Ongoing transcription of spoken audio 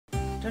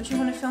Don't you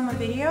want to film a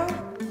video?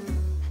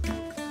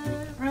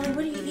 Marley,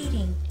 what are you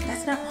eating?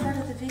 That's not part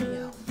of the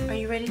video. Are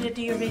you ready to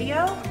do your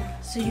video?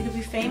 So you can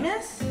be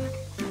famous?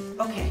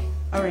 Okay.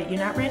 All right, you're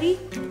not ready?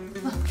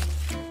 Look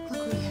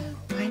what we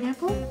have.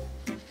 Pineapple?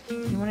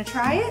 You want to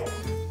try it?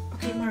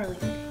 Okay, Marley,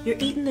 you're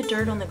eating the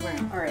dirt on the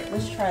ground. All right,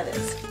 let's try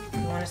this.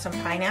 You want some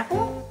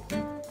pineapple?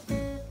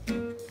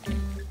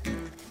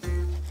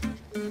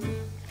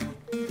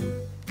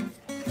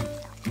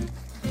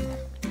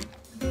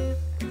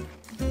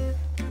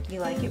 You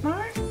like it,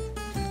 Mar?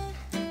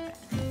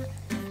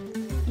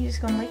 You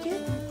just gonna lick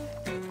it?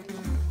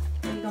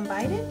 Are you gonna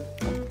bite it?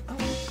 Oh,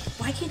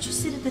 why can't you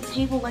sit at the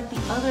table like the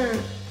other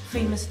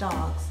famous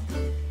dogs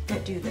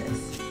that do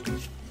this?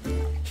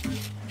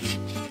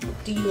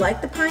 Do you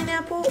like the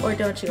pineapple or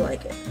don't you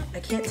like it?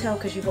 I can't tell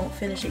because you won't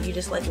finish it. You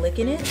just like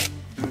licking it?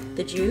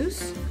 The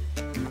juice?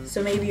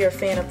 So maybe you're a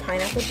fan of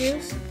pineapple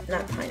juice?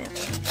 Not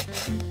pineapple.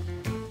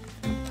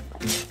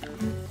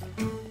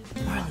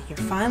 Marley, you're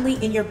finally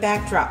in your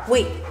backdrop.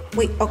 Wait,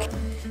 okay.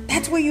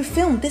 That's where you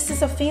filmed. This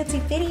is a fancy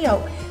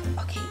video.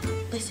 Okay,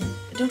 listen,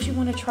 don't you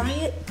want to try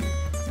it?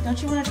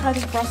 Don't you want to try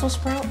this Brussels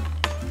sprout?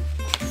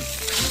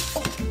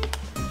 Oh.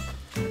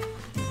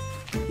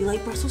 You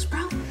like Brussels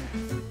sprout?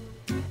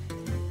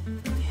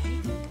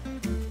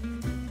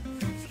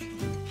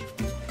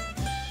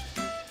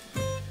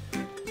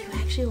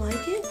 You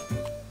like it?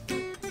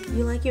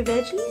 You like your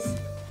veggies?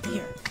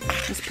 Here,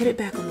 just put it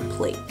back on the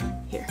plate.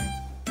 Here,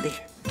 there.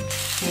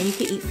 And you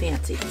can eat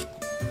fancy.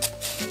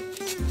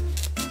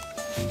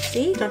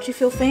 See, don't you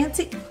feel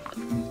fancy?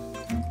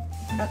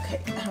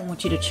 Okay, I don't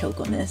want you to choke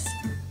on this.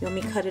 You want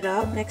me to cut it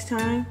up next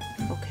time?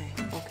 Okay,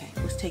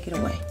 let's take it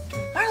away.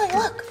 Marley,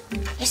 look,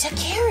 there's a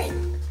carrot.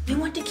 You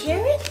want the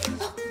carrot?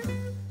 Look,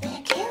 there's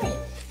a carrot.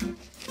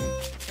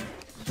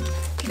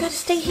 You gotta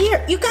stay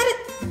here. You gotta...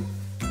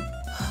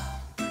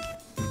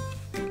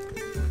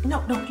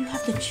 No, you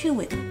have to chew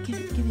it. Give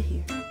it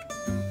here.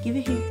 Give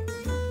it here.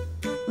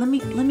 Let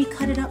me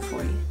cut it up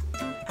for you.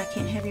 I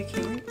can't have your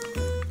carrot.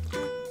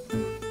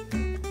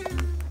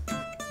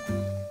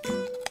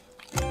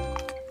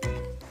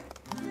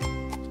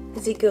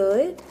 Is it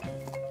good?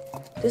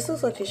 This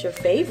looks like it's your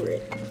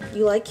favorite.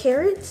 You like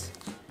carrots?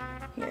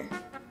 Here.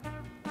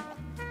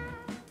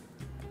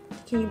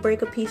 Can you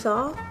break a piece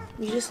off?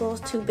 You just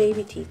lost 2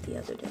 baby teeth the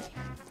other day.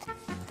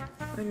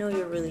 I know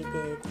you're really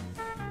big,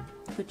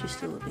 but you're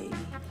still a baby.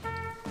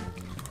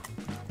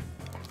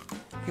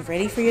 You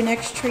ready for your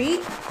next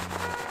treat?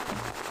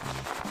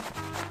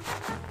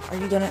 Are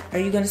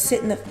you gonna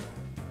sit in the...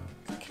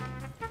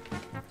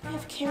 I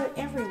have carrot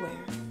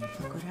everywhere.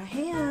 Look what I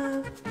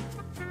have.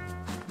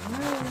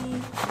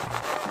 Marley.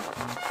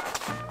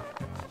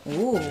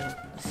 Ooh,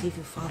 let's see if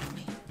you follow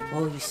me.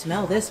 Oh, you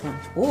smell this one.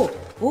 Ooh.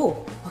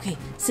 Okay,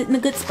 sit in a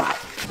good spot.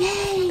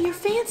 Yay, you're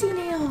fancy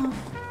now.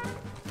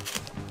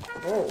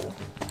 Whoa.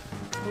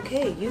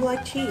 Okay, you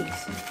like cheese.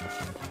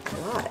 A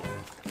lot.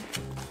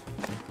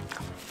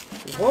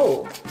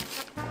 Whoa.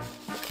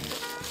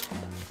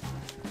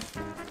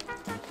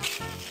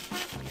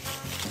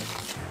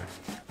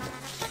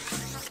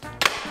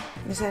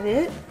 Is that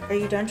it? Are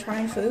you done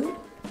trying food?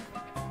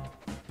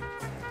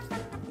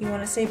 You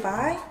want to say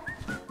bye?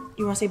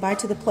 You want to say bye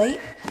to the plate?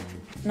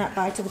 Not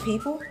bye to the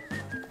people?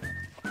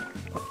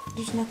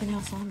 There's nothing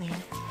else on there.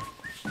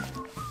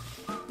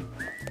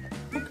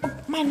 Oh,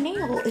 my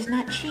nail is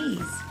not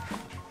cheese.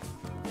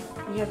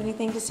 You have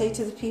anything to say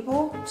to the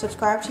people?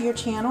 Subscribe to your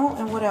channel,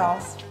 and what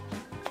else?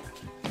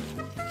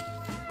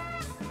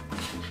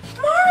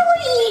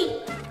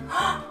 Marley!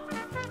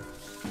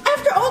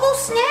 After all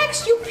those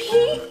snacks, you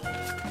pee?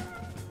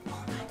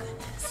 Oh my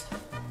goodness.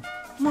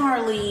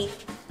 Marley,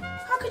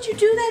 how could you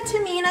do that to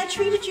me and I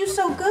treated you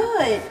so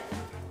good?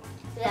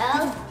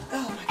 Well,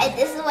 and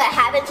this is what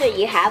happens when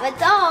you have a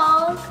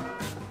dog.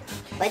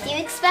 What do you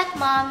expect,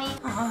 Mommy?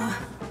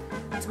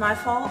 It's my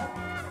fault?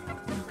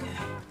 Okay.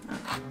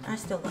 I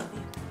still love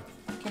you.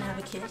 Can I have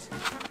a kiss?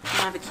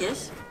 Can I have a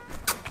kiss?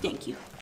 Thank you.